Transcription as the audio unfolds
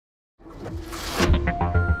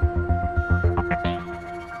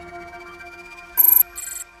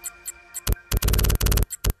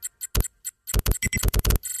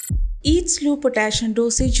Each low potassium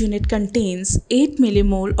dosage unit contains 8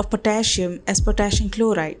 millimole of potassium as potassium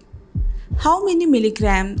chloride. How many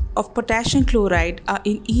milligrams of potassium chloride are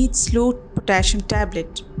in each low potassium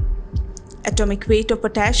tablet? Atomic weight of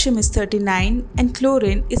potassium is 39 and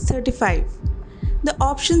chlorine is 35. The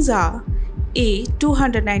options are A.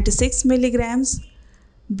 296 milligrams,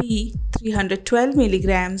 B. 312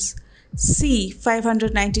 milligrams, C.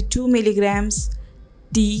 592 milligrams,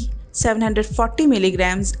 D. 740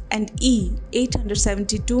 milligrams, and E.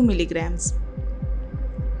 872 milligrams.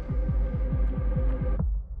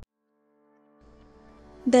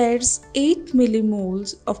 There's 8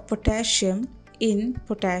 millimoles of potassium in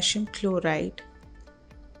potassium chloride.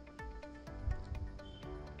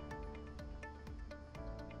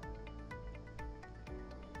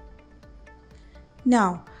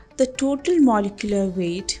 Now, the total molecular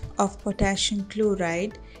weight of potassium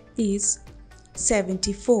chloride is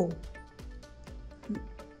 74.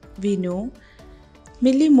 We know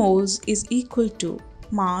millimoles is equal to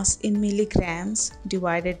mass in milligrams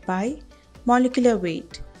divided by molecular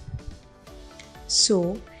weight.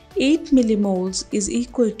 So, 8 millimoles is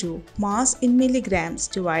equal to mass in milligrams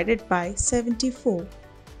divided by 74.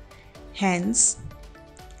 Hence,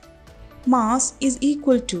 mass is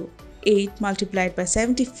equal to 8 multiplied by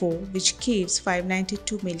 74, which gives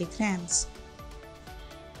 592 milligrams.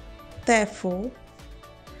 Therefore,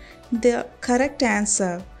 the correct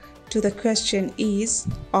answer to the question is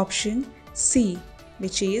option C,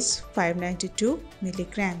 which is 592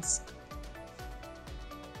 milligrams.